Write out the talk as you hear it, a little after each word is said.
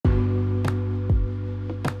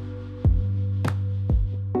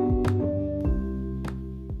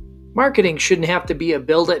Marketing shouldn't have to be a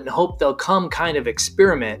build it and hope they'll come kind of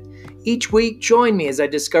experiment. Each week, join me as I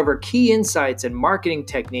discover key insights in marketing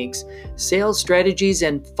techniques, sales strategies,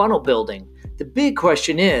 and funnel building. The big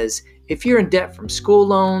question is, if you're in debt from school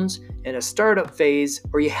loans, in a startup phase,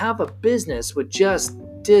 or you have a business with just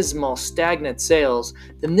dismal, stagnant sales,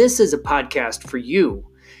 then this is a podcast for you.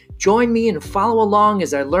 Join me and follow along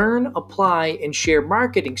as I learn, apply, and share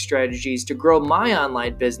marketing strategies to grow my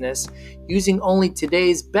online business using only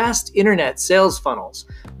today's best internet sales funnels.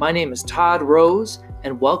 My name is Todd Rose,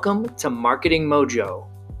 and welcome to Marketing Mojo.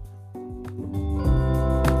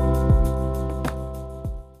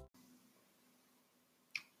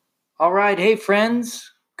 All right, hey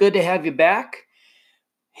friends, good to have you back.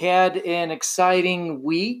 Had an exciting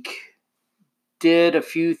week, did a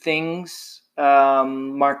few things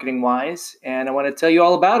marketing-wise, and I want to tell you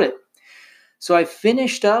all about it. So I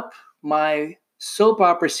finished up my soap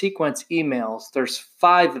opera sequence emails. There's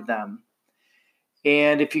 5 of them.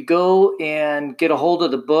 And if you go and get a hold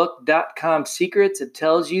of the book, .com Secrets, it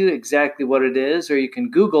tells you exactly what it is, or you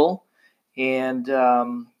can Google, and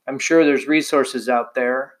I'm sure there's resources out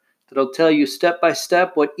there that'll tell you step by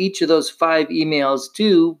step what each of those 5 emails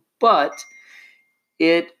do, but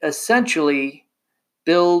it essentially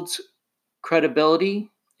builds credibility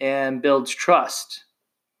and builds trust.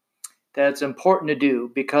 That's important to do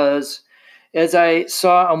because, as I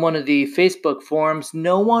saw on one of the Facebook forums,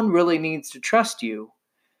 no one really needs to trust you.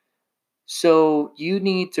 So you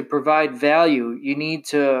need to provide value. You need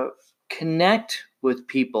to connect with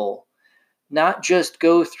people, not just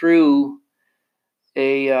go through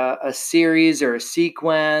a series or a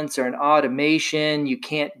sequence or an automation. You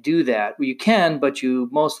can't do that. Well, you can, but you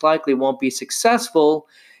most likely won't be successful.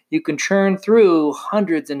 You can churn through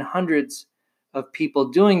hundreds and hundreds of people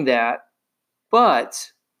doing that,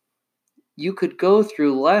 but you could go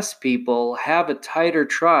through less people, have a tighter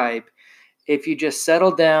tribe, if you just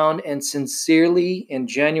settle down and sincerely and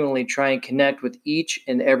genuinely try and connect with each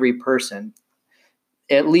and every person.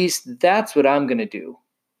 At least that's what I'm going to do.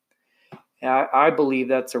 I believe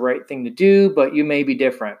that's the right thing to do, but you may be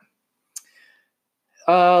different.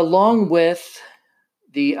 Along with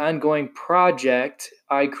the ongoing project,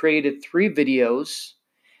 I created 3 videos,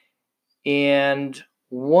 and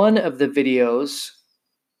one of the videos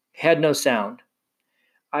had no sound.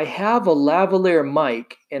 I have a lavalier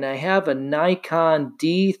mic, and I have a Nikon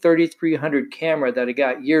D3300 camera that I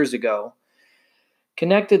got years ago.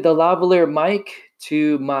 Connected the lavalier mic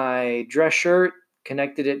to my dress shirt,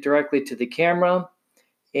 connected it directly to the camera,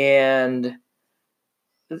 and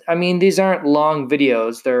I mean, these aren't long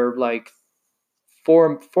videos. They're like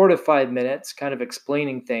 4 to 5 minutes, kind of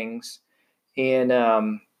explaining things and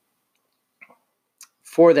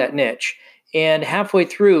for that niche. And halfway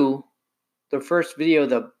through the first video,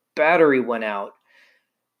 the battery went out.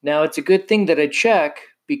 Now, it's a good thing that I checked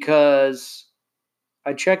the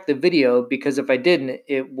video, because if I didn't,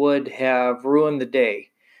 it would have ruined the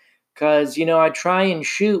day. Because, I try and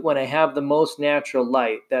shoot when I have the most natural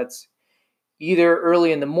light. That's either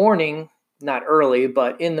early in the morning, not early,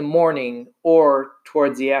 but in the morning, or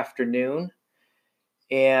towards the afternoon.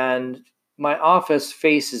 And my office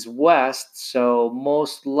faces west, so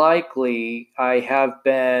most likely I have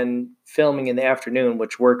been filming in the afternoon,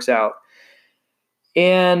 which works out.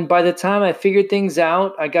 And by the time I figured things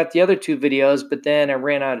out, I got the other 2 videos, but then I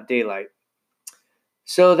ran out of daylight.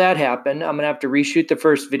 So that happened. I'm going to have to reshoot the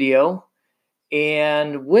first video.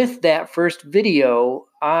 And with that first video,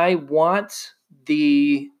 I want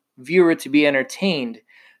the viewer to be entertained.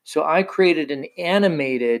 So I created an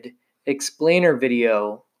animated explainer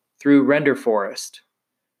video through RenderForest.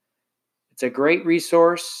 It's a great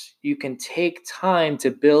resource. You can take time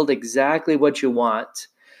to build exactly what you want.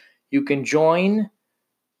 You can join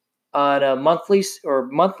on a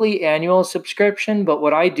monthly annual subscription, but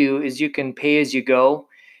what I do is you can pay as you go.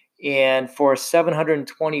 And for a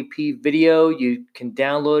 720p video, you can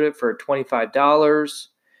download it for $25.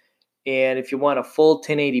 And if you want a full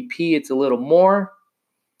 1080p, it's a little more.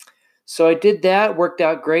 So I did that, worked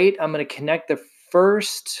out great. I'm going to connect the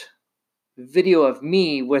first video of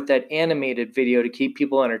me with that animated video to keep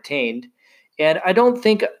people entertained. And I don't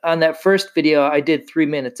think on that first video I did 3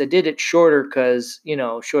 minutes. I did it shorter because,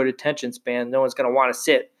 short attention span. No one's going to want to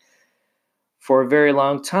sit for a very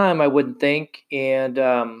long time, I wouldn't think. And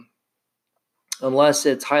unless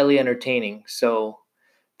it's highly entertaining. So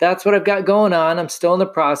that's what I've got going on. I'm still in the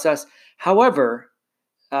process. However,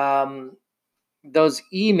 those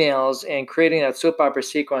emails and creating that soap opera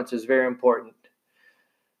sequence is very important.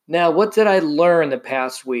 Now, what did I learn the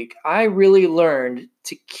past week? I really learned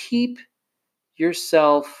to keep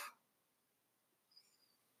yourself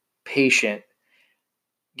patient.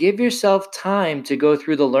 Give yourself time to go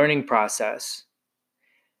through the learning process.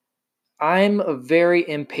 I'm a very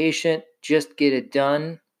impatient, just get it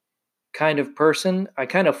done kind of person. I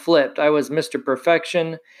kind of flipped. I was Mr.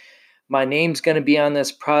 Perfection. My name's going to be on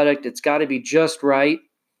this product. It's got to be just right.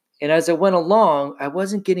 And as I went along, I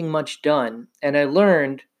wasn't getting much done. And I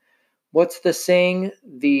learned, what's the saying?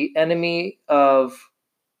 The enemy of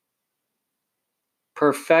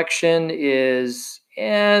perfection is,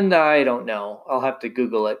 and I don't know. I'll have to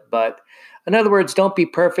Google it. But in other words, don't be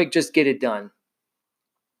perfect, just get it done.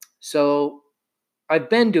 So I've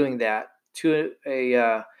been doing that to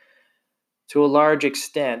a large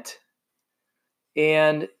extent.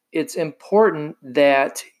 And it's important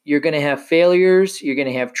that you're going to have failures, you're going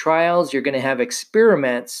to have trials, you're going to have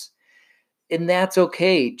experiments, and that's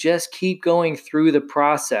okay. Just keep going through the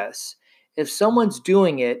process. If someone's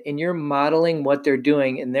doing it and you're modeling what they're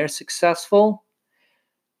doing and they're successful,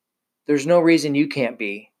 there's no reason you can't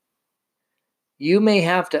be. You may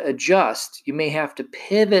have to adjust. You may have to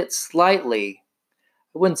pivot slightly.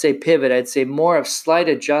 I wouldn't say pivot, I'd say more of slight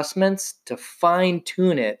adjustments to fine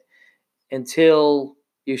tune it until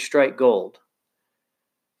you strike gold.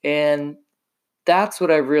 And that's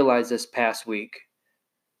what I've realized this past week.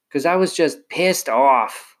 Because I was just pissed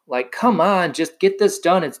off. Like, come on, just get this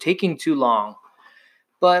done. It's taking too long.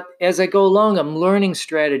 But as I go along, I'm learning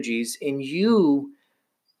strategies. And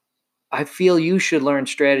I feel you should learn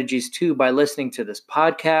strategies too by listening to this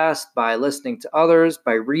podcast, by listening to others,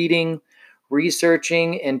 by reading,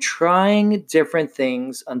 researching, and trying different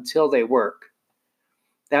things until they work.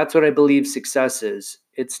 That's what I believe success is.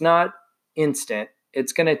 It's not instant.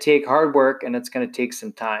 It's going to take hard work and it's going to take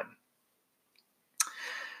some time.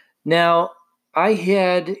 Now, I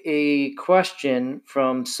had a question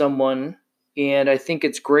from someone, and I think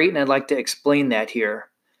it's great, and I'd like to explain that here.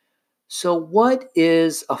 So, what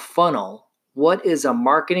is a funnel? What is a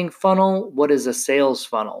marketing funnel? What is a sales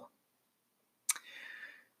funnel?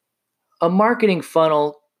 A marketing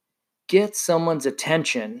funnel gets someone's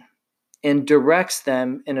attention and directs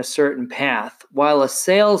them in a certain path, while a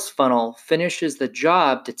sales funnel finishes the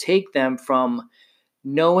job to take them from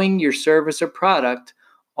knowing your service or product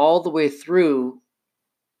all the way through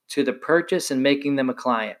to the purchase and making them a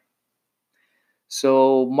client.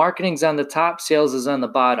 So marketing's on the top, sales is on the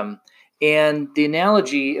bottom. And the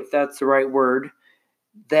analogy, if that's the right word,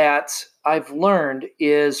 that I've learned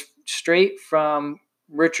is straight from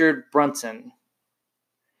Richard Branson.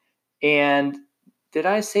 And did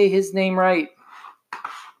I say his name right?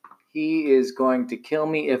 He is going to kill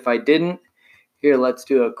me if I didn't. Here, let's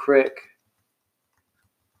do a quick.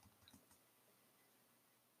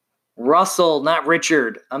 Russell, not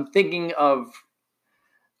Richard. I'm thinking of,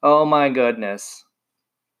 oh my goodness.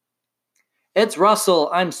 It's Russell.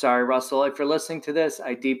 I'm sorry, Russell. If you're listening to this,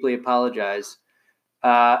 I deeply apologize.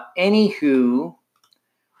 Anywho,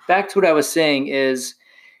 back to what I was saying is,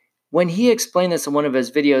 when he explained this in one of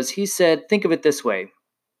his videos, he said, think of it this way.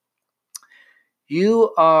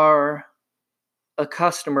 You are a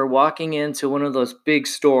customer walking into one of those big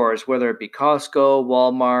stores, whether it be Costco,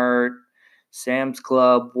 Walmart, Sam's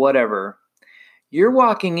Club, whatever. You're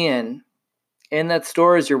walking in, and that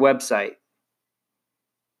store is your website.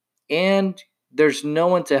 And there's no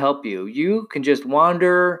one to help you. You can just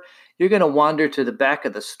wander. You're going to wander to the back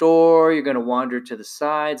of the store. You're going to wander to the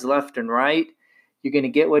sides, left and right. You're going to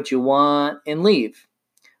get what you want and leave.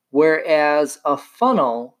 Whereas a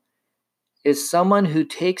funnel is someone who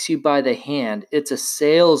takes you by the hand. It's a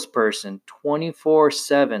salesperson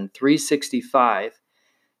 24/7, 365.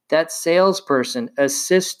 That salesperson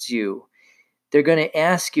assists you. They're going to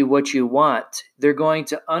ask you what you want. They're going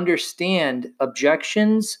to understand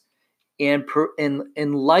objections and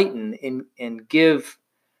enlighten and give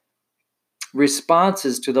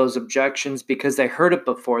responses to those objections because they heard it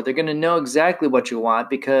before. They're going to know exactly what you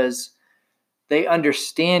want because they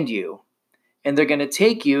understand you. And they're going to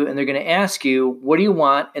take you and they're going to ask you, what do you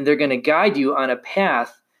want? And they're going to guide you on a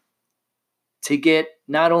path to get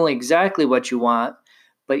not only exactly what you want,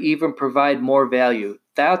 but even provide more value.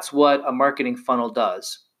 That's what a marketing funnel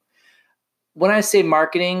does. When I say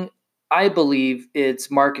marketing, I believe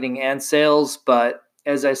it's marketing and sales, but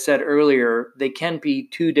as I said earlier, they can be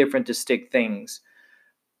two different distinct things.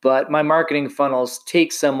 But my marketing funnels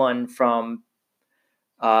take someone from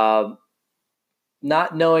not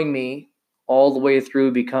knowing me all the way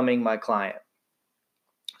through becoming my client.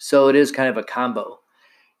 So it is kind of a combo.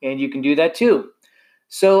 And you can do that too.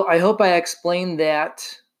 So I hope I explained that,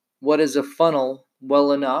 what is a funnel,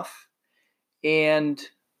 well enough. And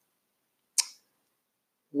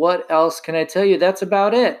what else can I tell you? That's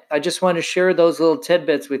about it. I just want to share those little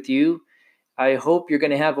tidbits with you. I hope you're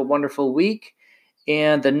going to have a wonderful week.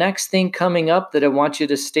 And the next thing coming up that I want you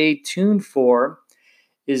to stay tuned for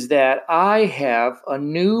is that I have a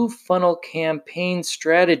new funnel campaign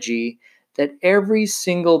strategy that every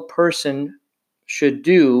single person should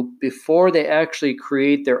do before they actually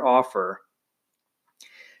create their offer.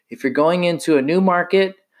 If you're going into a new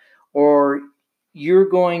market or you're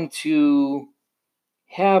going to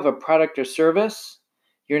have a product or service,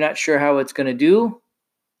 you're not sure how it's going to do,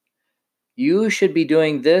 you should be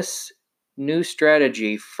doing this new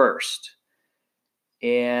strategy first.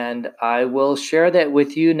 And I will share that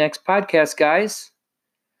with you next podcast, guys.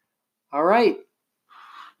 All right.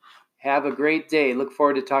 Have a great day. Look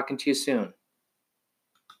forward to talking to you soon.